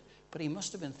wrote it, but he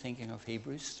must have been thinking of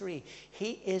Hebrews 3.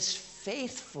 He is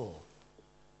faithful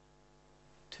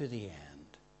to the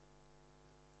end.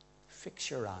 Fix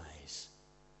your eyes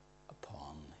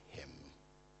upon him.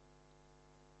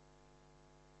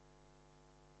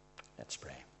 Let's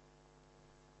pray.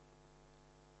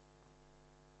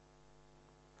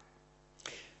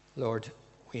 Lord,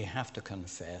 we have to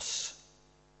confess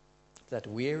that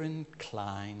we're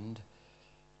inclined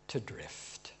to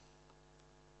drift.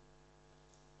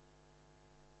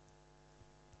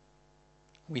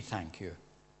 We thank you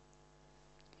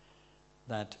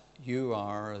that you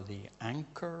are the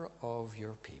anchor of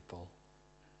your people,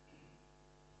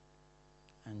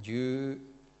 and you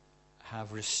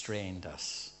have restrained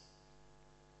us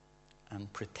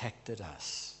and protected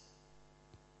us.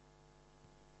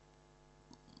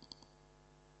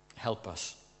 Help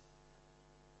us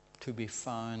to be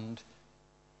found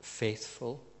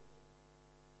faithful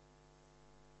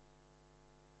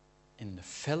in the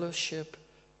fellowship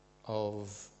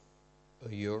of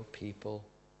your people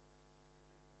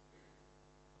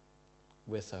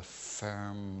with a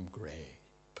firm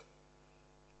grip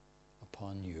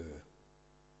upon you,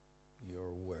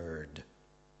 your word,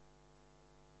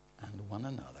 and one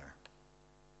another.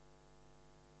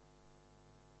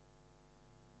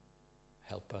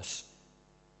 Help us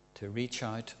to reach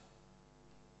out,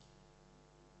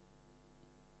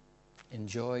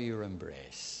 enjoy your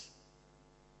embrace,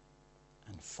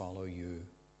 and follow you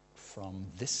from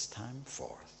this time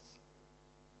forth.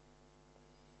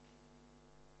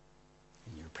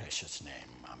 In your precious name,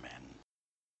 amen.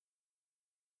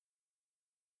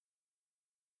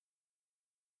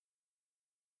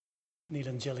 Neil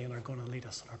and Gillian are going to lead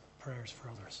us in our prayers for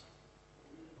others.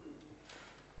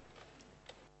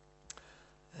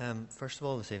 First of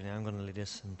all, this evening I'm going to lead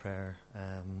us in prayer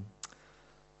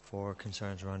for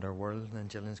concerns around our world, and then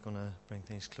Gillian's going to bring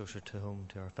things closer to home,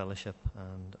 to our fellowship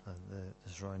and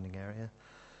the surrounding area.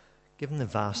 Given the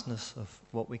vastness of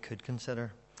what we could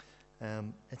consider,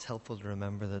 it's helpful to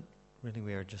remember that really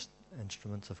we are just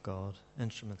instruments of God,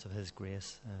 instruments of his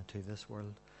grace to this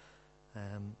world,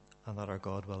 and that our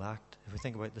God will act. If we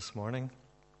think about this morning,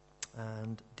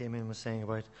 and Damien was saying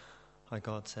about how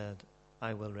God said,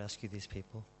 I will rescue these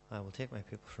people. I will take my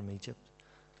people from Egypt.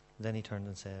 Then he turned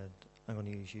and said, I'm going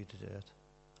to use you to do it.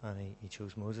 And he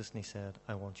chose Moses and he said,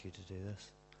 I want you to do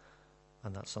this.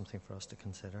 And that's something for us to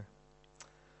consider.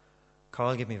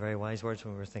 Carl gave me very wise words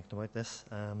when we were thinking about this.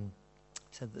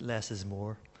 He said that less is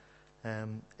more.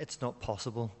 It's not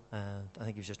possible. I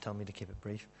think he was just telling me to keep it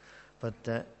brief.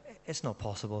 But it's not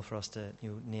possible for us to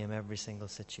name every single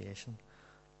situation.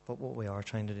 But what we are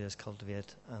trying to do is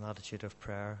cultivate an attitude of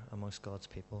prayer amongst God's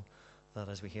people, that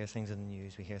as we hear things in the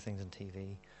news, we hear things on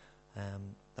TV,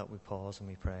 that we pause and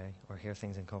we pray, or hear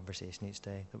things in conversation each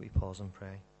day, that we pause and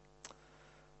pray.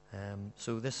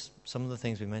 So some of the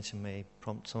things we mentioned may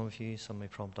prompt some of you, some may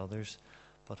prompt others,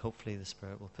 but hopefully the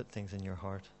Spirit will put things in your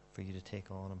heart for you to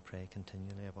take on and pray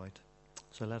continually about.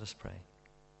 So let us pray.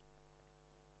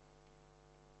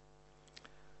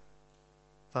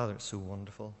 Father, it's so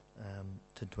wonderful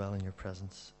to dwell in your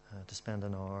presence, to spend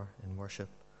an hour in worship,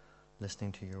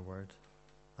 listening to your word,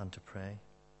 and to pray.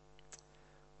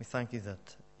 We thank you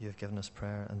that you have given us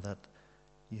prayer and that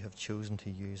you have chosen to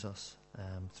use us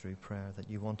through prayer, that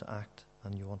you want to act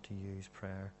and you want to use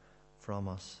prayer from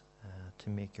us to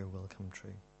make your will come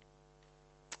true.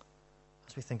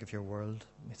 As we think of your world,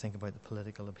 we think about the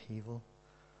political upheaval,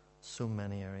 so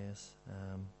many areas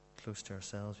close to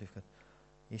ourselves. We've got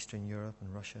Eastern Europe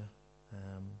and Russia.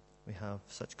 We have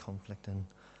such conflict in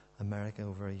America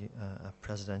over a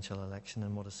presidential election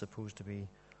and what is supposed to be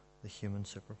the human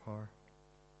superpower.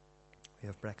 We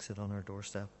have Brexit on our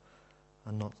doorstep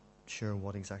and not sure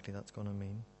what exactly that's going to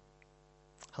mean.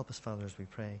 Help us, Father, as we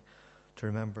pray, to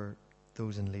remember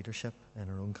those in leadership in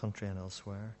our own country and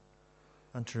elsewhere,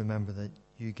 and to remember that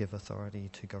you give authority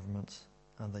to governments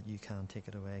and that you can take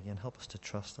it away again. Help us to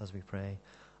trust as we pray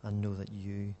and know that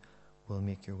you will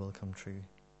make your will come true,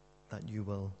 that you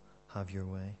will have your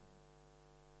way.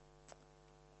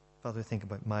 Father, think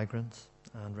about migrants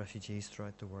and refugees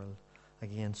throughout the world.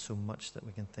 Again, so much that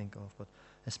we can think of, but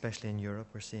especially in Europe,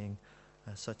 we're seeing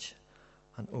such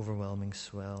an overwhelming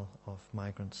swell of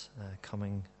migrants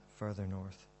coming further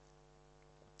north.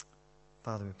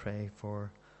 Father, we pray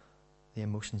for the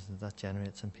emotions that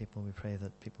generates in people. We pray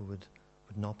that people would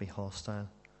not be hostile,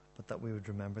 but that we would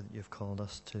remember that you've called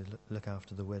us to look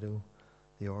after the widow,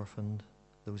 the orphaned,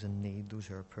 those in need, those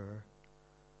who are poor,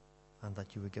 and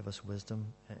that you would give us wisdom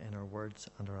in our words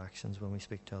and our actions when we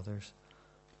speak to others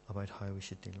about how we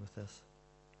should deal with this.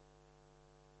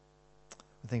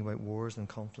 We think about wars and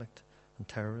conflict and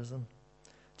terrorism.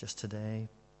 Just today,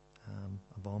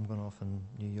 a bomb going off in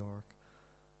New York,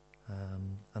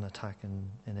 an attack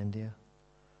in India.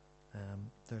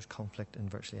 There's conflict in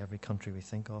virtually every country we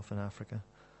think of in Africa.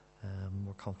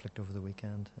 More conflict over the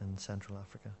weekend in Central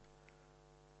Africa.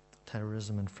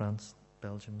 Terrorism in France,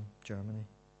 Belgium, Germany.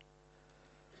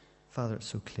 Father, it's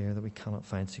so clear that we cannot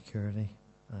find security,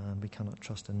 and we cannot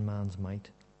trust in man's might.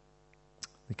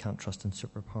 We can't trust in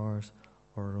superpowers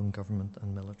or our own government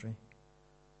and military.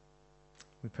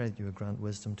 We pray that you would grant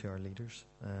wisdom to our leaders,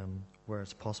 where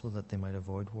it's possible that they might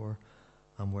avoid war,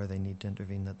 and where they need to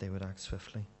intervene, that they would act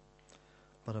swiftly.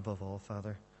 But above all,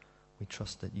 Father, we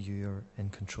trust that you are in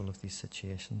control of these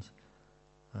situations,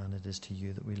 and it is to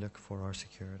you that we look for our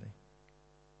security.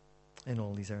 In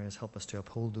all these areas, help us to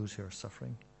uphold those who are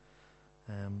suffering,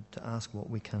 to ask what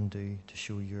we can do to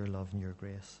show your love and your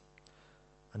grace,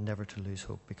 and never to lose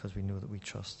hope, because we know that we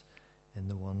trust in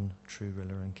the one true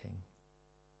ruler and King.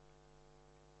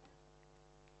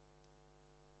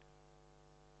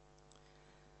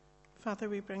 Father,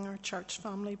 we bring our church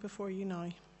family before you now.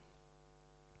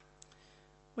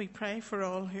 We pray for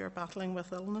all who are battling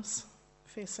with illness,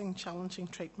 facing challenging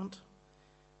treatment.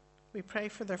 We pray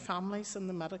for their families and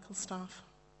the medical staff.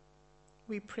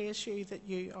 We praise you that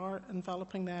you are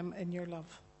enveloping them in your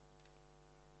love.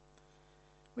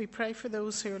 We pray for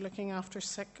those who are looking after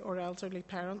sick or elderly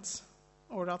parents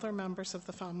or other members of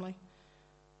the family,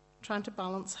 trying to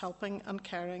balance helping and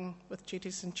caring with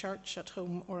duties in church, at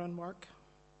home, or in work.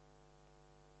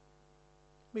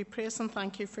 We praise and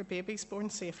thank you for babies born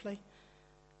safely,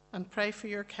 and pray for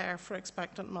your care for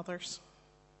expectant mothers.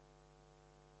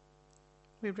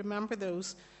 We remember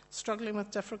those struggling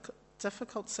with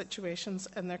difficult situations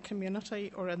in their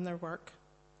community or in their work.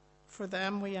 For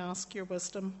them, we ask your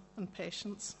wisdom and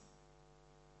patience.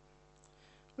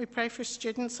 We pray for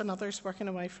students and others working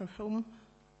away from home,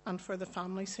 and for the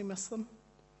families who miss them.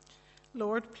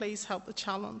 Lord, please help the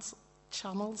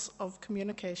channels of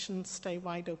communication stay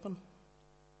wide open.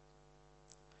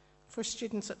 For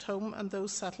students at home and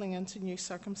those settling into new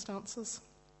circumstances,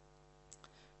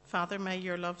 Father, may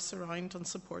your love surround and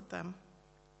support them.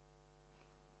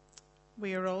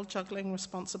 We are all juggling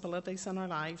responsibilities in our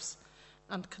lives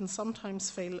and can sometimes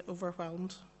feel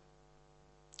overwhelmed.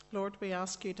 Lord, we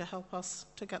ask you to help us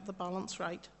to get the balance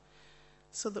right,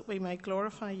 so that we may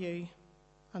glorify you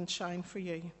and shine for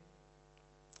you.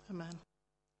 Amen.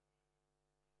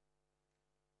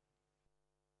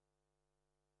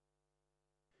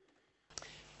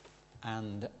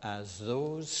 And as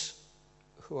those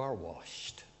who are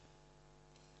washed,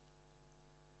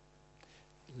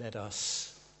 let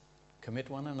us commit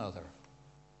one another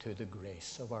to the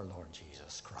grace of our Lord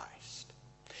Jesus Christ.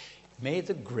 May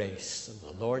the grace of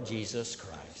the Lord Jesus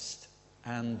Christ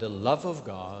and the love of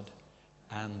God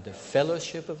and the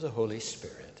fellowship of the Holy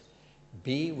Spirit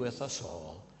be with us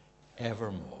all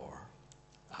evermore.